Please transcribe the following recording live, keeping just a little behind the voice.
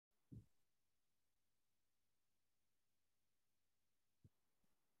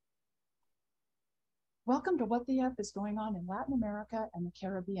Welcome to What the F is Going On in Latin America and the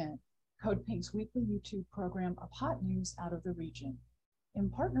Caribbean, Code Pink's weekly YouTube program of hot news out of the region. In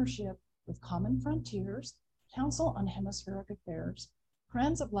partnership with Common Frontiers, Council on Hemispheric Affairs,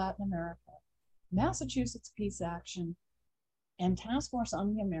 Friends of Latin America, Massachusetts Peace Action, and Task Force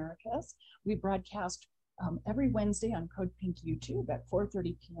on the Americas, we broadcast every Wednesday on Code Pink YouTube at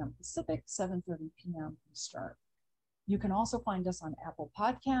 4:30 p.m. Pacific, 7:30 p.m. Eastern. You can also find us on Apple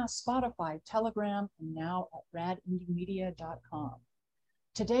Podcasts, Spotify, Telegram, and now at radindiemedia.com.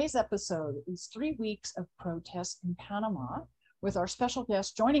 Today's episode is 3 weeks of protests in Panama, with our special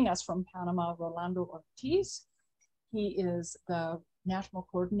guest joining us from Panama, Rolando Ortiz. He is the national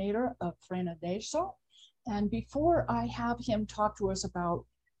coordinator of Frena de Eso. And before I have him talk to us about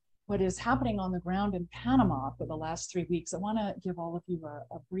what is happening on the ground in Panama for the last 3 weeks, I want to give all of you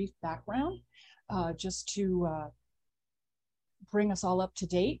a brief background just to bring us all up to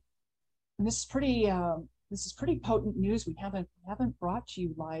date. And this is pretty potent news. We haven't brought to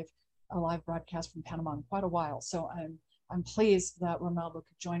you a live broadcast from Panama in quite a while. So I'm pleased that Ronaldo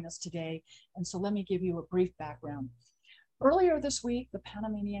could join us today. And so let me give you a brief background. Earlier this week, the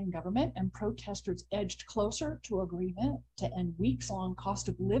Panamanian government and protesters edged closer to agreement to end weeks-long cost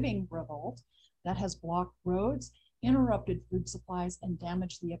of living revolt that has blocked roads, interrupted food supplies, and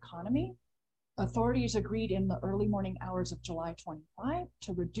damaged the economy. Authorities agreed in the early morning hours of July 25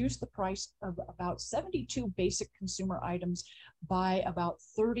 to reduce the price of about 72 basic consumer items by about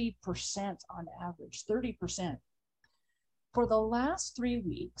 30% on average, 30%. For the last 3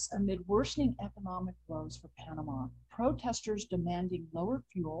 weeks, amid worsening economic woes for Panama, protesters demanding lower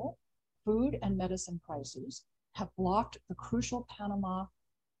fuel, food, and medicine prices have blocked the crucial Pan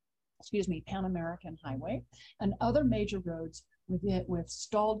American Highway and other major roads with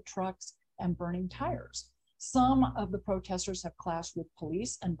stalled trucks and burning tires. Some of the protesters have clashed with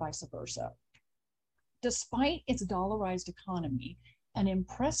police and vice versa. Despite its dollarized economy and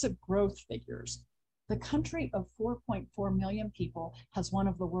impressive growth figures, the country of 4.4 million people has one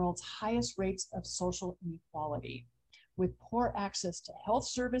of the world's highest rates of social inequality, with poor access to health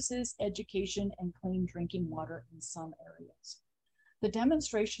services, education, and clean drinking water in some areas. The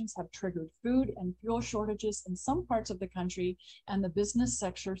demonstrations have triggered food and fuel shortages in some parts of the country, and the business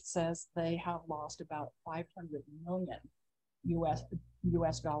sector says they have lost about 500 million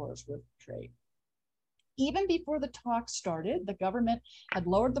US dollars worth of trade. Even before the talks started, the government had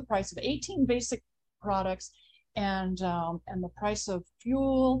lowered the price of 18 basic products and the price of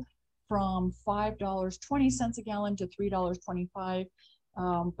fuel from $5.20 a gallon to $3.25.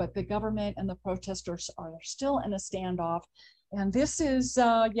 But the government and the protesters are still in a standoff. And this is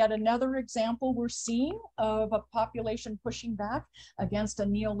yet another example we're seeing of a population pushing back against a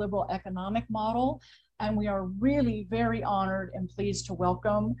neoliberal economic model. And we are really very honored and pleased to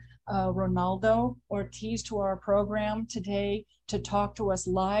welcome Ronaldo Ortiz to our program today to talk to us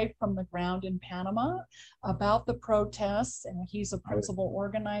live from the ground in Panama about the protests. And he's a principal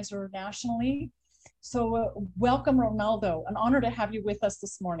organizer nationally. So welcome, Ronaldo. An honor to have you with us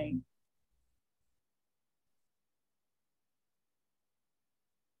this morning.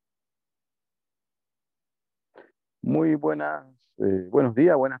 Muy buenos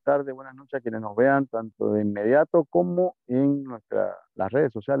días, buenas tardes, buenas noches a quienes nos vean tanto de inmediato como en las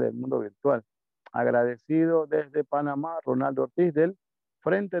redes sociales del mundo virtual. Agradecido desde Panamá, Ronaldo Ortiz del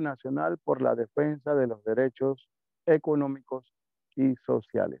Frente Nacional por la Defensa de los Derechos Económicos y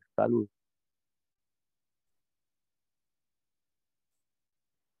Sociales. Salud.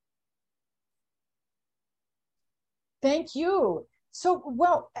 Thank you. So,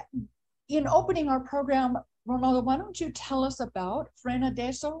 well, in opening our program, Ronaldo, why don't you tell us about Frena de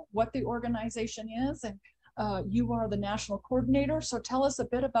Eso, what the organization is, and you are the national coordinator. So tell us a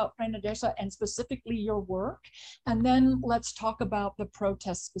bit about Frena de Eso and specifically your work, and then let's talk about the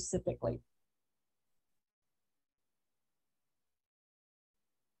protest specifically.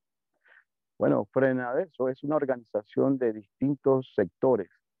 Bueno, Frena de Eso es una organización de distintos sectores,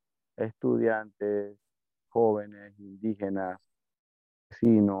 estudiantes, jóvenes, indígenas,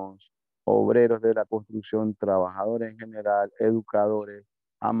 vecinos, obreros de la construcción, trabajadores en general, educadores,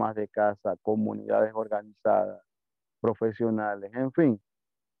 amas de casa, comunidades organizadas, profesionales, en fin,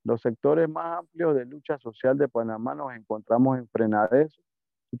 los sectores más amplios de lucha social de Panamá nos encontramos en Frenadeso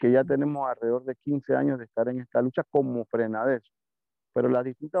y que ya tenemos alrededor de 15 años de estar en esta lucha como Frenadeso, pero las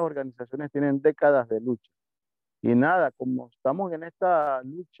distintas organizaciones tienen décadas de lucha. Y nada, como estamos en esta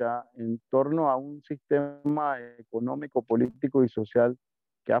lucha en torno a un sistema económico, político y social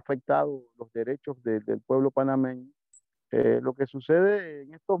que ha afectado los derechos del pueblo panameño, lo que sucede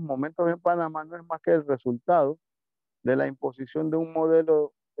en estos momentos en Panamá no es más que el resultado de la imposición de un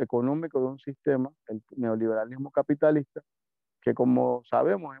modelo económico de un sistema, el neoliberalismo capitalista, que como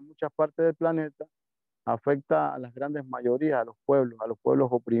sabemos en muchas partes del planeta, afecta a las grandes mayorías, a los pueblos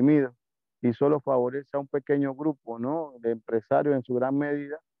oprimidos, y solo favorece a un pequeño grupo, ¿no?, de empresarios en su gran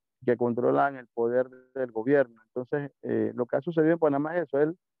medida que controlan el poder del gobierno. Entonces, lo que ha sucedido en Panamá es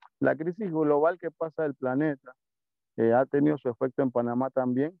eso, la crisis global que pasa del planeta ha tenido su efecto en Panamá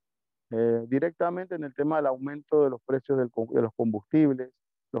también, directamente en el tema del aumento de los precios de los combustibles,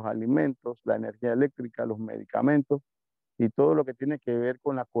 los alimentos, la energía eléctrica, los medicamentos y todo lo que tiene que ver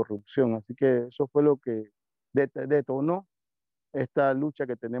con la corrupción. Así que eso fue lo que detonó esta lucha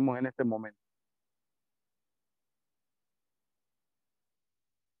que tenemos en este momento.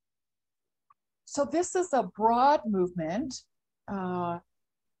 So this is a broad movement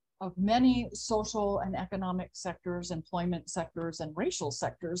of many social and economic sectors, employment sectors, and racial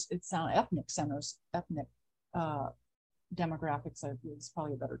sectors. It's now ethnic centers, ethnic demographics is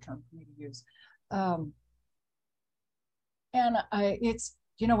probably a better term for me to use. And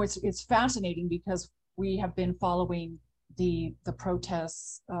it's fascinating because we have been following the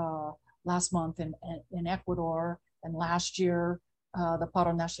protests last month in Ecuador, and last year the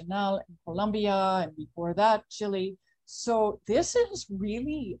Paro Nacional in Colombia, and before that Chile. So this is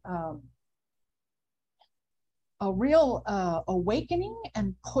really a real awakening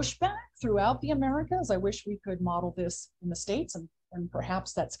and pushback throughout the Americas. I wish we could model this in the States, and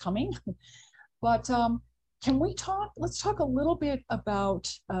perhaps that's coming. But let's talk a little bit about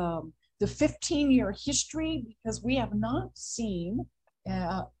the 15-year history, because we have not seen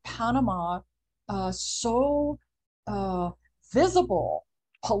Panama so visible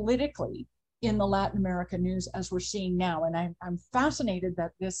politically in the Latin America news as we're seeing now. And I'm fascinated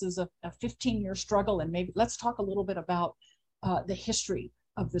that this is a 15-year struggle, and maybe let's talk a little bit about the history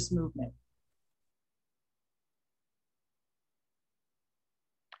of this movement.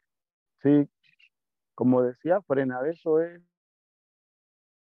 Sí, como decía, Frenadeso es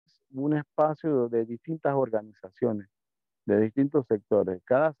un espacio de distintas organizaciones, de distintos sectores.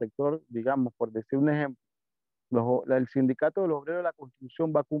 Cada sector, digamos, por decir un ejemplo, el Sindicato de los Obreros de la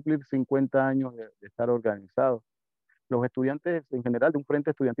Construcción va a cumplir 50 años de estar organizado. Los estudiantes en general de un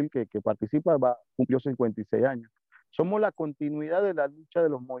frente estudiantil que participa cumplió 56 años. Somos la continuidad de la lucha de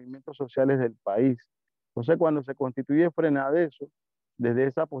los movimientos sociales del país. Entonces, cuando se constituye Frenadeso, desde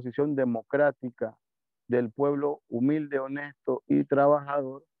esa posición democrática del pueblo humilde, honesto y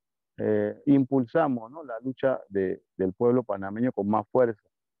trabajador, impulsamos, ¿no?, la lucha del pueblo panameño con más fuerza.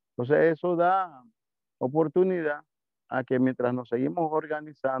 Entonces, eso da oportunidad a que mientras nos seguimos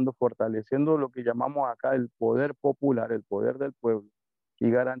organizando, fortaleciendo lo que llamamos acá el poder popular, el poder del pueblo,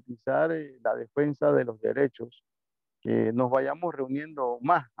 y garantizar la defensa de los derechos, que nos vayamos reuniendo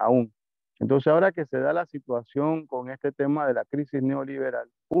más aún. Entonces, ahora que se da la situación con este tema de la crisis neoliberal,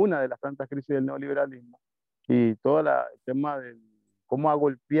 una de las tantas crisis del neoliberalismo, y todo el tema de cómo ha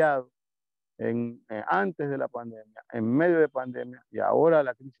golpeado antes de la pandemia, en medio de pandemia, y ahora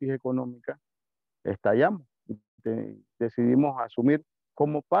la crisis económica, estallamos. Decidimos asumir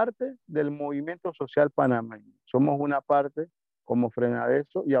como parte del movimiento social panameño. Somos una parte como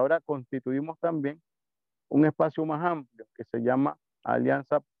Frenadeso, y ahora constituimos también un espacio más amplio que se llama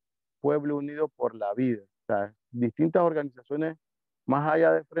Alianza Pueblo Unido por la Vida. O sea, distintas organizaciones más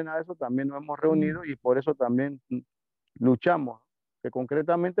allá de Frenadeso también nos hemos reunido, y por eso también luchamos. Que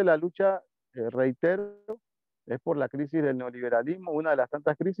concretamente la lucha, reitero, es por la crisis del neoliberalismo, una de las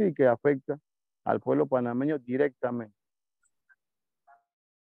tantas crisis que afecta al pueblo panameño directamente.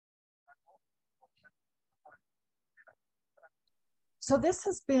 So this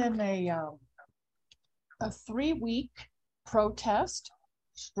has been a 3-week protest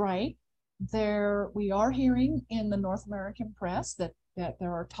strike. We are hearing in the North American press that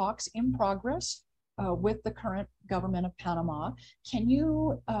there are talks in progress with the current government of Panama. Can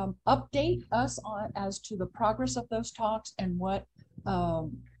you update us as to the progress of those talks, and what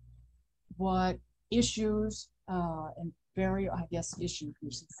issues and issues,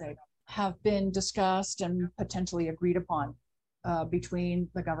 we should say, have been discussed and potentially agreed upon between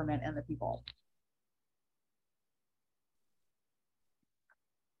the government and the people?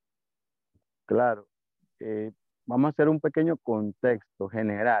 Claro, vamos a hacer un pequeño contexto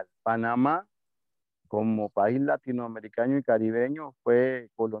general. Panamá, como país latinoamericano y caribeño, fue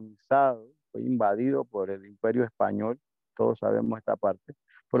colonizado, fue invadido por el Imperio Español, todos sabemos esta parte,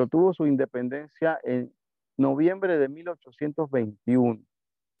 pero tuvo su independencia en noviembre de 1821.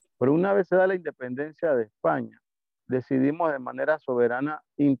 Pero una vez se da la independencia de España, decidimos de manera soberana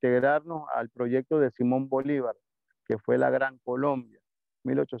integrarnos al proyecto de Simón Bolívar, que fue la Gran Colombia.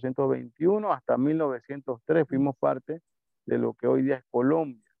 1821 hasta 1903 fuimos parte de lo que hoy día es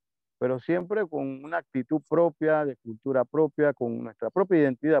Colombia. pero siempre con una actitud propia, de cultura propia, con nuestra propia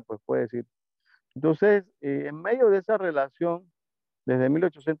identidad, pues puede decir. Entonces, en medio de esa relación, desde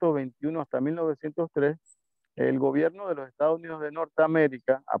 1821 hasta 1903, el gobierno de los Estados Unidos de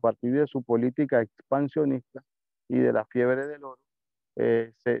Norteamérica, a partir de su política expansionista y de la fiebre del oro,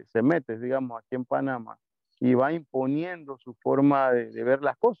 se mete, digamos, aquí en Panamá y va imponiendo su forma de ver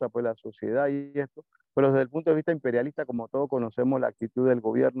las cosas, pues la sociedad y esto, pero desde el punto de vista imperialista, como todos conocemos la actitud del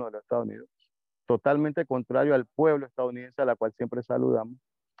gobierno de los Estados Unidos, totalmente contrario al pueblo estadounidense a la cual siempre saludamos.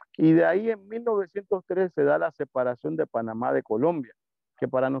 Y de ahí en 1903 se da la separación de Panamá de Colombia, que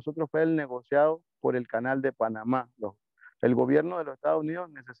para nosotros fue el negociado por el Canal de Panamá. El gobierno de los Estados Unidos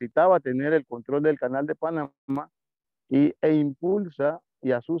necesitaba tener el control del Canal de Panamá e impulsa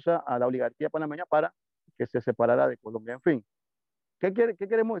y asusa a la oligarquía panameña para que se separara de Colombia. En fin, ¿qué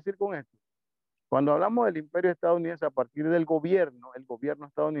queremos decir con esto? Cuando hablamos del imperio estadounidense a partir del gobierno, el gobierno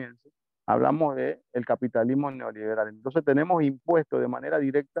estadounidense, hablamos del capitalismo neoliberal. Entonces tenemos impuesto de manera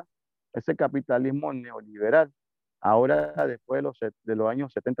directa ese capitalismo neoliberal, ahora después de los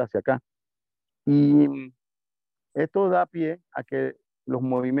años 70 hacia acá. Y esto da pie a que los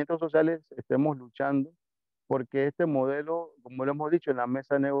movimientos sociales estemos luchando porque este modelo, como lo hemos dicho en la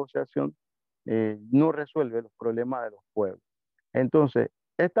mesa de negociación, no resuelve los problemas de los pueblos. Entonces,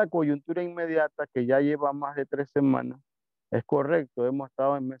 esta coyuntura inmediata que ya lleva más de 3 semanas, es correcto, hemos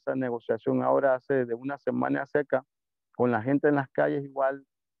estado en mesa de negociación ahora hace de una semana hacia acá, con la gente en las calles igual,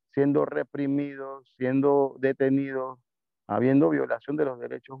 siendo reprimidos, siendo detenidos, habiendo violación de los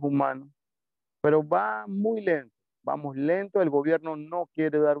derechos humanos, pero va muy lento, vamos lento, el gobierno no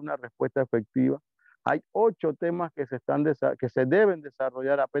quiere dar una respuesta efectiva. Hay 8 temas que se deben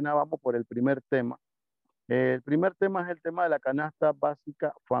desarrollar, apenas vamos por el primer tema. El primer tema es el tema de la canasta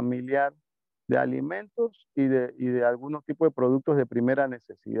básica familiar de alimentos y de algunos tipos de productos de primera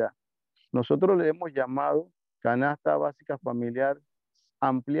necesidad. Nosotros le hemos llamado canasta básica familiar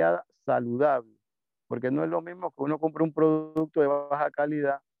ampliada saludable, porque no es lo mismo que uno compre un producto de baja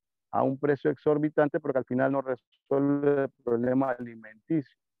calidad a un precio exorbitante, porque al final no resuelve el problema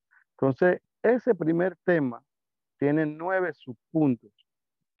alimenticio. Entonces, ese primer tema tiene 9 subpuntos.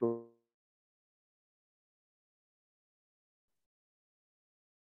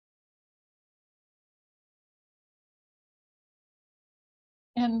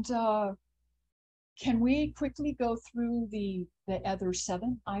 And can we quickly go through the other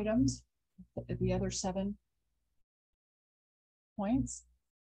 7 items, the other 7 points?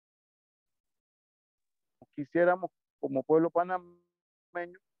 Quisiéramos como pueblo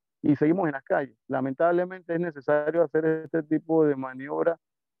panameño y seguimos en las calles. Lamentablemente es necesario hacer este tipo de maniobra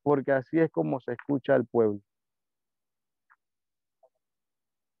porque así es como se escucha al pueblo.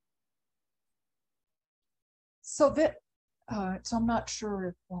 So so I'm not sure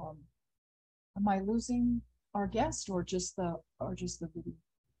if am I losing our guest or just the video?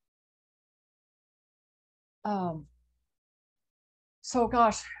 So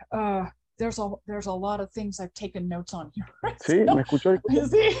gosh, there's a lot of things I've taken notes on here. Sí, So, ¿me escuchó?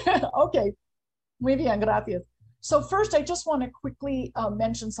 okay, muy bien, gracias. So first, I just want to quickly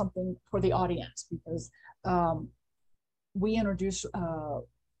mention something for the audience because we introduced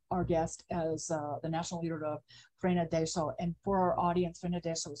our guest as the national leader of FRENADESO, and for our audience,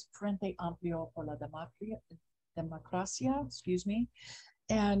 FRENADESO is Frente Amplio por la Democracia, excuse me,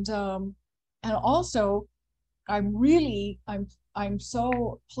 and also I'm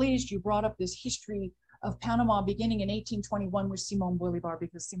so pleased you brought up this history of Panama beginning in 1821 with Simon Bolivar,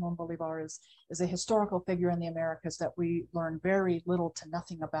 because Simon Bolivar is a historical figure in the Americas that we learn very little to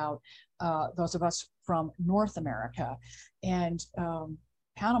nothing about, those of us from North America. And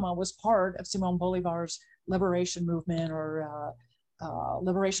Panama was part of Simon Bolivar's liberation movement, or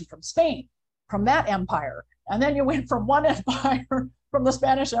liberation from Spain, from that empire. And then you went from one empire, from the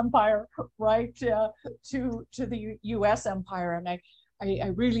Spanish Empire, right, to the U.S. empire. And I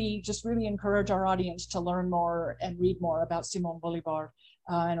really encourage our audience to learn more and read more about Simon Bolivar.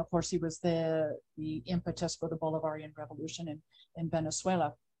 And of course, he was the impetus for the Bolivarian Revolution in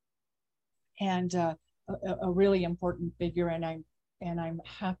Venezuela, and a really important figure. And I'm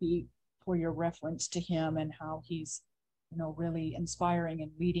happy for your reference to him and how he's, really inspiring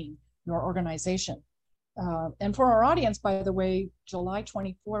and leading your organization. And for our audience, by the way, July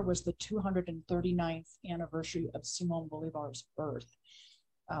 24 was the 239th anniversary of Simon Bolivar's birth.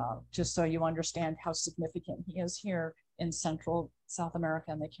 Just so you understand how significant he is here in Central South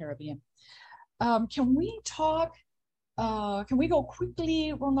America and the Caribbean. Can we go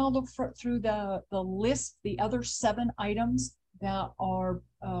quickly, Ronaldo, through the list, the other 7 items that are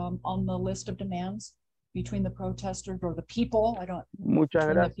on the list of demands? between the protesters or the people? I don't, Muchas between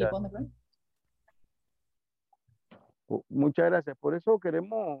the gracias. people and the group? Muchas gracias. Por eso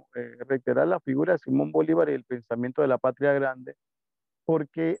queremos reiterar la figura de Simón Bolívar y el pensamiento de la patria grande,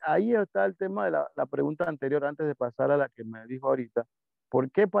 porque ahí está el tema de la pregunta anterior, antes de pasar a la que me dijo ahorita.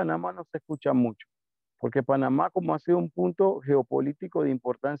 ¿Por qué Panamá no se escucha mucho? Porque Panamá, como ha sido un punto geopolítico de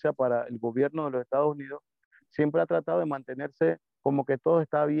importancia para el gobierno de los Estados Unidos, siempre ha tratado de mantenerse como que todo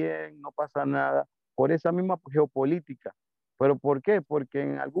está bien, no pasa nada, por esa misma geopolítica. ¿Pero por qué? Porque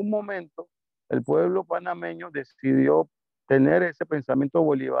en algún momento el pueblo panameño decidió tener ese pensamiento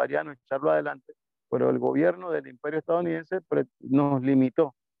bolivariano, echarlo adelante, pero el gobierno del imperio estadounidense nos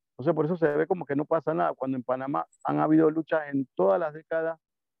limitó. Entonces, por eso se ve como que no pasa nada, cuando en Panamá han habido luchas en todas las décadas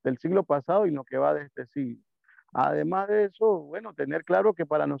del siglo pasado y lo que va de este siglo. Además de eso, bueno, tener claro que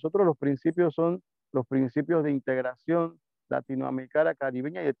para nosotros los principios son los principios de integración latinoamericana,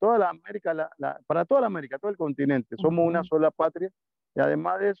 caribeña y de toda la América, para toda la América, todo el continente. Somos una sola patria y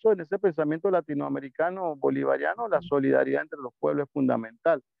además de eso, en ese pensamiento latinoamericano bolivariano, la solidaridad entre los pueblos es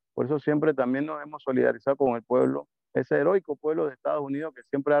fundamental. Por eso siempre también nos hemos solidarizado con el pueblo, ese heroico pueblo de Estados Unidos que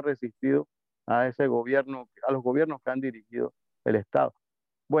siempre ha resistido a ese gobierno, a los gobiernos que han dirigido el Estado.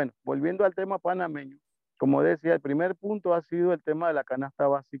 Bueno, volviendo al tema panameño, como decía, el primer punto ha sido el tema de la canasta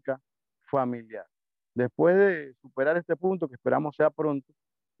básica familiar. Después de superar este punto, que esperamos sea pronto,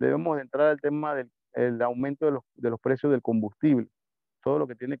 debemos de entrar al tema del aumento de los precios del combustible, todo lo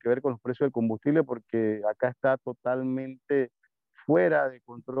que tiene que ver con los precios del combustible, porque acá está totalmente fuera de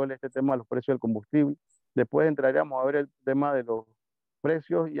control este tema de los precios del combustible. Después entraríamos a ver el tema de los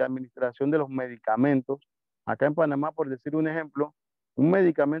precios y administración de los medicamentos. Acá en Panamá, por decir un ejemplo, un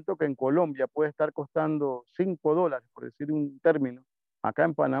medicamento que en Colombia puede estar costando $5, por decir un término, acá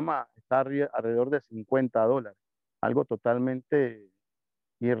en Panamá está alrededor de $50, algo totalmente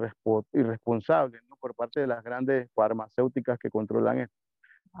irresponsable, ¿no? Por parte de las grandes farmacéuticas que controlan esto.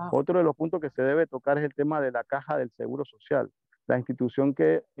 Wow. Otro de los puntos que se debe tocar es el tema de la caja del Seguro Social, la institución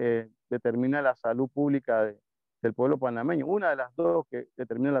que determina la salud pública del pueblo panameño, una de las dos que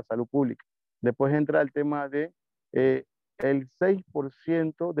determina la salud pública. Después entra el tema de el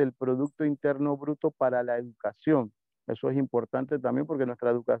 6% del Producto Interno Bruto para la educación. Eso es importante también porque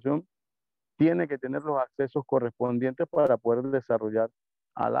nuestra educación tiene que tener los accesos correspondientes para poder desarrollar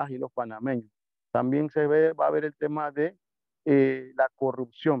a las y los panameños. También va a ver el tema de la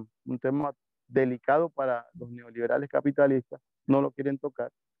corrupción, un tema delicado para los neoliberales capitalistas, no lo quieren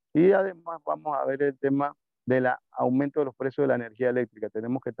tocar. Y además vamos a ver el tema del aumento de los precios de la energía eléctrica.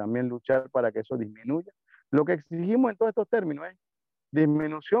 Tenemos que también luchar para que eso disminuya. Lo que exigimos en todos estos términos es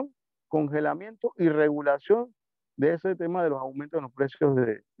disminución, congelamiento y regulación de ese tema de los aumentos de los precios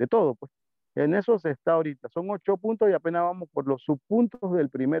de todo. Pues. En eso se está ahorita. Son 8 puntos y apenas vamos por los subpuntos del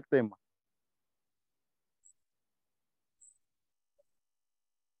primer tema.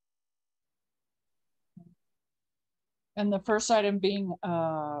 And the first item being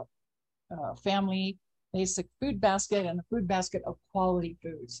family basic food basket and the food basket of quality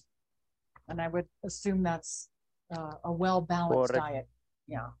foods. And I would assume that's a well-balanced Correcto. diet.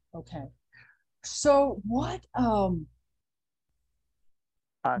 Yeah, okay. So what,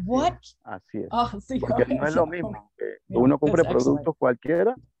 Así es. oh, sí, Porque okay, no es yeah, lo mismo que yeah, uno compre that's excellent. productos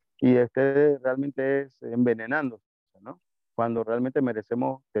cualquiera y realmente es envenenándose, ¿no? Cuando realmente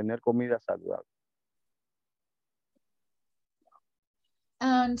merecemos tener comida saludable.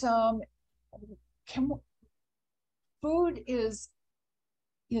 And food is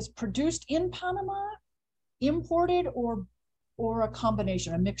produced in Panama, imported, or a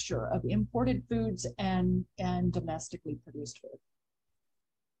combination, a mixture of imported foods and domestically produced food?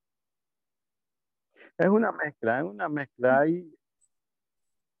 Es una mezcla. Hay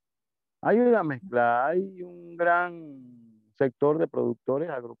una mezcla, hay un gran sector de productores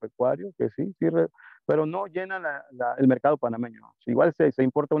agropecuarios que sí, pero no llenan el mercado panameño. Igual se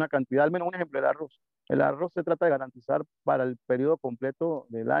importa una cantidad, al menos un ejemplo, el arroz. El arroz se trata de garantizar para el periodo completo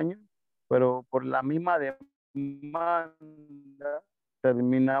del año, pero por la misma demanda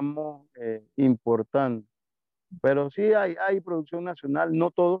terminamos importando. Pero sí hay producción nacional,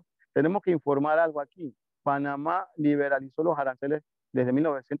 no todo. Tenemos que informar algo aquí. Panamá liberalizó los aranceles desde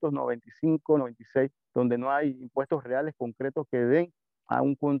 1995-96, donde no hay impuestos reales concretos que den a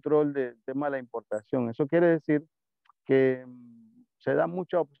un control del tema de la importación. Eso quiere decir que se da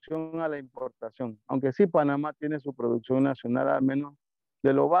mucha opción a la importación, aunque sí Panamá tiene su producción nacional al menos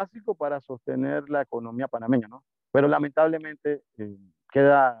de lo básico para sostener la economía panameña, ¿no? Pero lamentablemente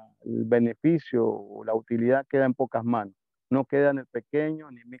queda el beneficio o la utilidad queda en pocas manos, no queda en el pequeño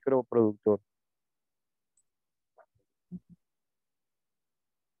ni microproductor.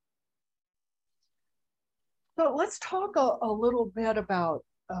 So let's talk a little bit about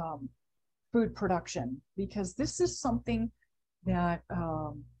food production, because this is something that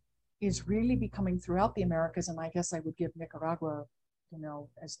is really becoming throughout the Americas. And I guess I would give Nicaragua,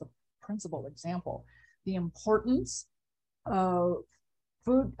 as the principal example, the importance of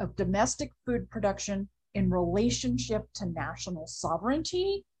domestic food production in relationship to national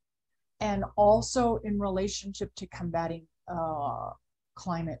sovereignty, and also in relationship to combating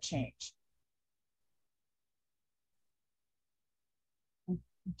climate change.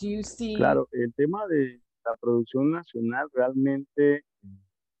 Do you see? Claro, el tema de la producción nacional realmente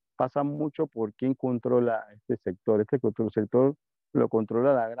pasa mucho por quién controla este sector. Este sector lo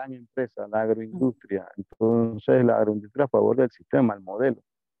controla la gran empresa, la agroindustria. Entonces, la agroindustria a favor del sistema, el modelo.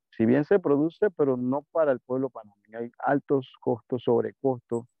 Si bien se produce, pero no para el pueblo panameño. Hay altos costos,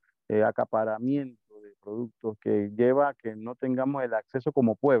 sobrecostos, acaparamiento de productos que lleva a que no tengamos el acceso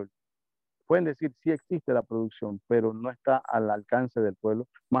como pueblo. Pueden decir sí existe la producción, pero no está al alcance del pueblo,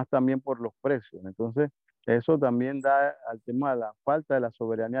 más también por los precios. Entonces, eso también da al tema de la falta de la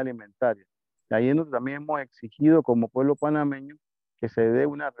soberanía alimentaria. Y ahí es donde también hemos exigido como pueblo panameño que se dé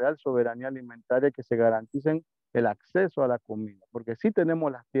una real soberanía alimentaria, que se garanticen el acceso a la comida, porque sí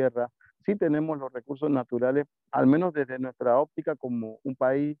tenemos las tierras, sí tenemos los recursos naturales, al menos desde nuestra óptica como un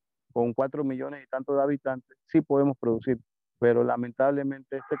país con 4 millones y tantos de habitantes, sí podemos producir, pero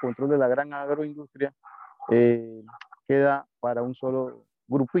lamentablemente este control de la gran agroindustria eh, queda para un solo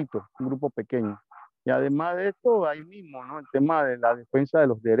grupito, un grupo pequeño. Y además de esto, ahí mismo, ¿no? El tema de la defensa de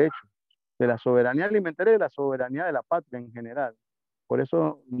los derechos, de la soberanía alimentaria y de la soberanía de la patria en general. Por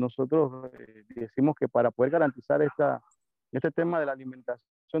eso nosotros decimos que para poder garantizar este tema de la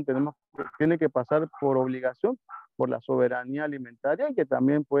alimentación tiene que pasar por obligación por la soberanía alimentaria, y que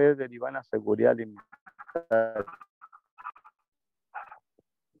también puede derivar en la seguridad alimentaria.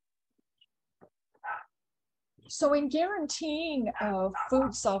 So in guaranteeing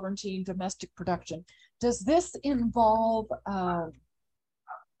food sovereignty and domestic production, does this involve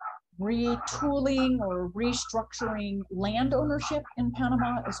retooling or restructuring land ownership in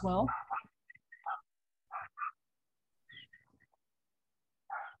Panama as well?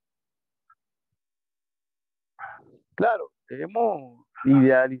 Claro, hemos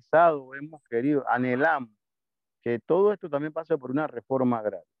idealizado, hemos querido, anhelamos que todo esto también pase por una reforma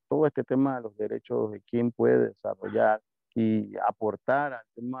agraria. Todo este tema de los derechos de quién puede desarrollar y aportar al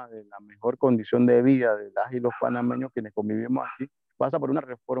tema de la mejor condición de vida de las y los panameños quienes convivimos aquí, pasa por una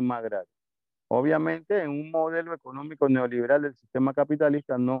reforma agraria. Obviamente, en un modelo económico neoliberal del sistema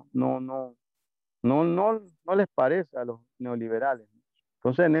capitalista no les parece a los neoliberales.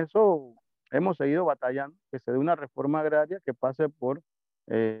 Entonces, en eso hemos seguido batallando, que se dé una reforma agraria que pase por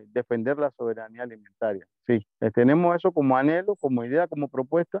defender la soberanía alimentaria. Sí, tenemos eso como anhelo, como idea, como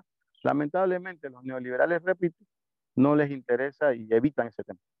propuesta. Lamentablemente, los neoliberales, repito, no les interesa y evitan ese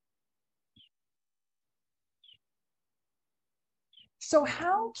tema. So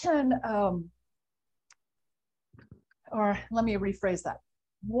how can, or let me rephrase that.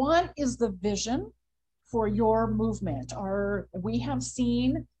 What is the vision for your movement? We have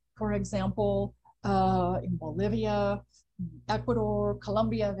seen, for example, in Bolivia, Ecuador,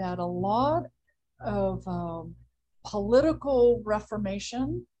 Colombia, that a lot of political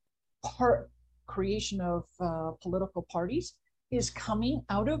reformation, creation of political parties is coming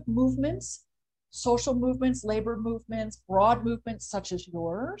out of movements, social movements, labor movements, broad movements such as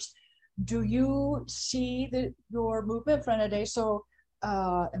yours. Do you see that your movement, Frenadeso,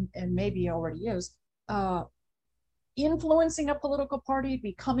 and maybe already is, influencing a political party,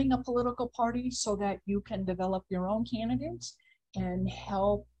 becoming a political party so that you can develop your own candidates and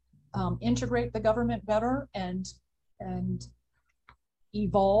help integrate the government better and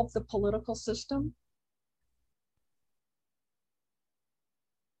evolve the political system?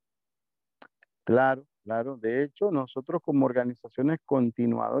 Claro, claro. De hecho, nosotros como organizaciones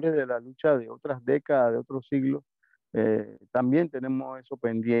continuadores de la lucha de otras décadas, de otros siglos, también tenemos eso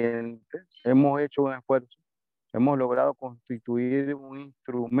pendiente. Hemos hecho un esfuerzo, hemos logrado constituir un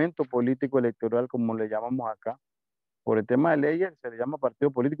instrumento político electoral, como le llamamos acá. Por el tema de leyes se le llama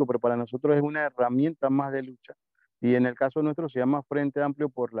partido político, pero para nosotros es una herramienta más de lucha. Y en el caso nuestro se llama Frente Amplio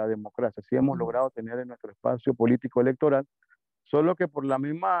por la Democracia. Sí hemos logrado tener en nuestro espacio político electoral, solo que por las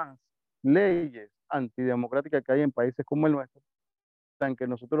mismas leyes antidemocráticas que hay en países como el nuestro, en que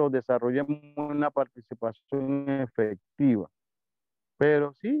nosotros desarrollemos una participación efectiva.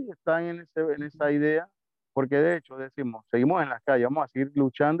 Pero sí están en esa idea, porque de hecho decimos, seguimos en las calles, vamos a seguir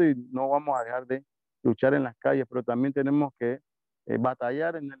luchando y no vamos a dejar de luchar en las calles, pero también tenemos que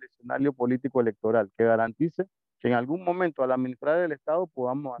batallar en el escenario político electoral, que garantice que en algún momento al administrar el Estado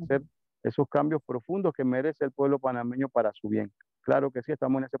podamos hacer esos cambios profundos que merece el pueblo panameño para su bien. Claro que sí,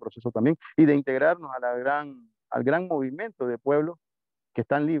 estamos en ese proceso también, y de integrarnos a al gran movimiento de pueblos que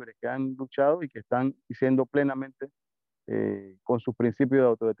están libres, que han luchado y que están siendo plenamente con sus principios de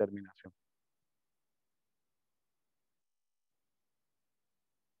autodeterminación.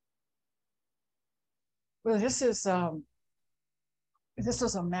 Well, this is a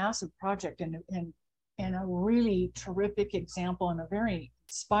massive project and a really terrific example and a very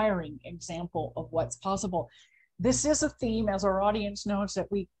inspiring example of what's possible. This is a theme, as our audience knows, that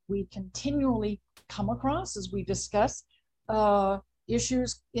we continually come across as we discuss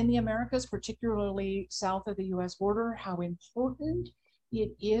issues in the Americas, particularly south of the US border, how important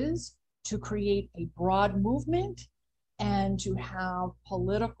it is to create a broad movement and to have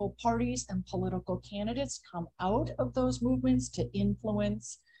political parties and political candidates come out of those movements to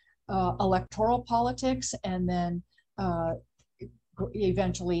influence electoral politics and then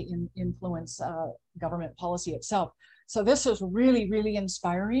eventually influence government policy itself. So this is really, really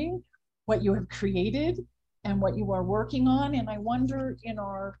inspiring what you have created and what you are working on. And I wonder in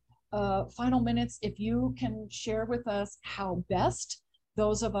our final minutes if you can share with us how best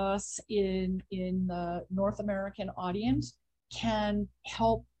those of us in the North American audience can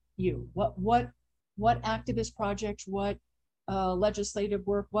help you. What activist projects, what legislative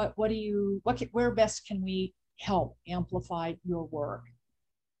work, where best can we help amplify your work?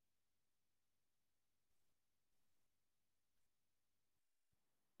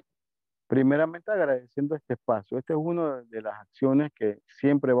 Primeramente agradeciendo este espacio. Esta es una de las acciones que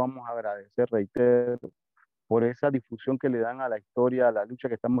siempre vamos a agradecer, reitero, por esa difusión que le dan a la historia, a la lucha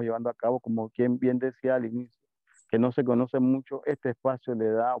que estamos llevando a cabo, como quien bien decía al inicio, que no se conoce mucho, este espacio le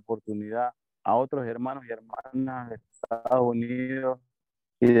da oportunidad a otros hermanos y hermanas de Estados Unidos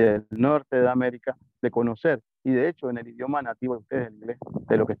y del norte de América de conocer, y de hecho en el idioma nativo de ustedes, el inglés,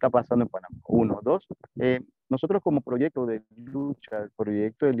 de lo que está pasando en Panamá. Uno, dos, nosotros como proyecto de lucha, el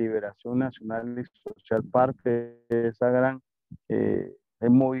proyecto de liberación nacional y social, parte de esa gran el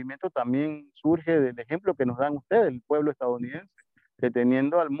movimiento también surge del ejemplo que nos dan ustedes, el pueblo estadounidense, que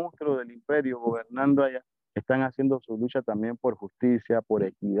teniendo al monstruo del imperio gobernando allá, están haciendo su lucha también por justicia, por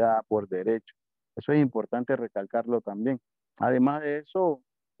equidad, por derecho. Eso es importante recalcarlo también. Además de eso,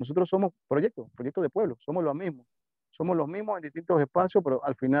 nosotros somos proyectos de pueblo, somos los mismos. Somos los mismos en distintos espacios, pero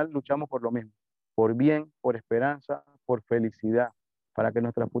al final luchamos por lo mismo, por bien, por esperanza, por felicidad, para que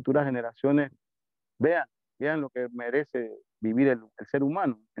nuestras futuras generaciones vean, vean lo que merece vivir el ser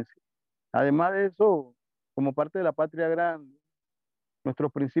humano en sí. Además de eso, como parte de la patria grande,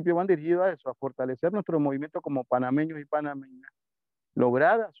 nuestros principios van dirigidos a eso, a fortalecer nuestro movimiento como panameños y panameñas,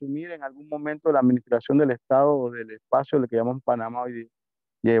 lograr asumir en algún momento la administración del Estado o del espacio del que llamamos Panamá hoy día,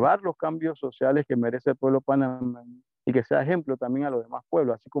 llevar los cambios sociales que merece el pueblo panameño y que sea ejemplo también a los demás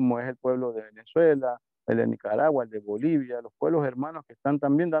pueblos, así como es el pueblo de Venezuela, el de Nicaragua, el de Bolivia, los pueblos hermanos que están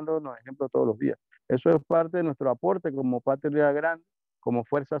también dándonos ejemplo todos los días. Eso es parte de nuestro aporte como patria grande, como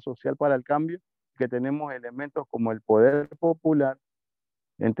fuerza social para el cambio, que tenemos elementos como el poder popular,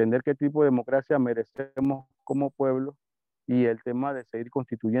 entender qué tipo de democracia merecemos como pueblo y el tema de seguir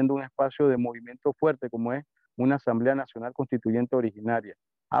constituyendo un espacio de movimiento fuerte como es una Asamblea Nacional Constituyente originaria,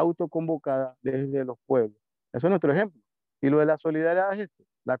 autoconvocada desde los pueblos. Eso es nuestro ejemplo. Y lo de la solidaridad es esto,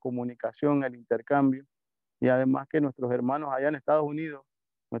 la comunicación, el intercambio, y además que nuestros hermanos allá en Estados Unidos,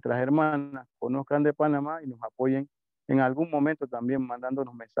 nuestras hermanas, conozcan de Panamá y nos apoyen en algún momento también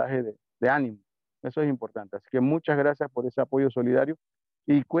mandándonos mensajes de ánimo. Eso es importante. Así que muchas gracias por ese apoyo solidario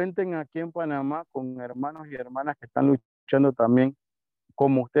y cuenten aquí en Panamá con hermanos y hermanas que están luchando también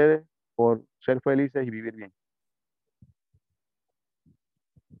como ustedes por ser felices y vivir bien.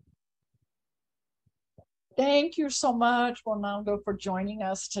 Thank you so much, Ronaldo, for joining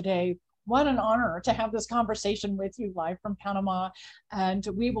us today. What an honor to have this conversation with you live from Panama. And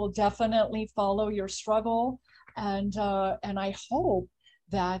we will definitely follow your struggle. And I hope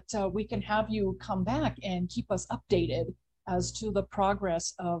that we can have you come back and keep us updated as to the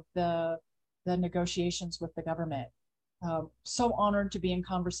progress of the negotiations with the government. So honored to be in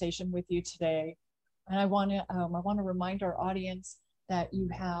conversation with you today. And I want to remind our audience that you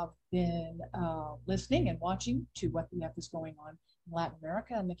have been listening and watching to What the F is Going On in Latin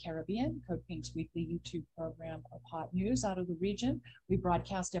America and the Caribbean, Code Pink's weekly YouTube program of hot news out of the region. We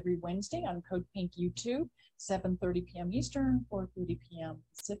broadcast every Wednesday on Code Pink YouTube, 7:30 p.m. Eastern, 4:30 p.m.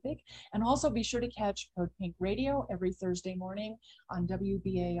 Pacific. And also be sure to catch Code Pink Radio every Thursday morning on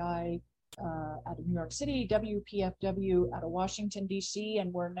WBAI out of New York City, WPFW out of Washington, D.C.,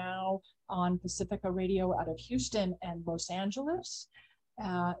 and we're now on Pacifica Radio out of Houston and Los Angeles.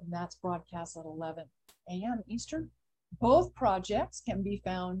 And that's broadcast at 11 a.m. Eastern, Both projects can be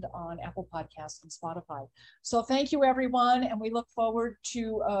found on Apple Podcasts and Spotify. So thank you, everyone, and we look forward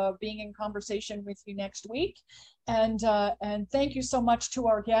to being in conversation with you next week. And thank you so much to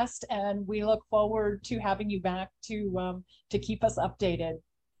our guest, and we look forward to having you back to keep us updated.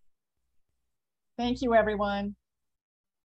 Thank you, everyone.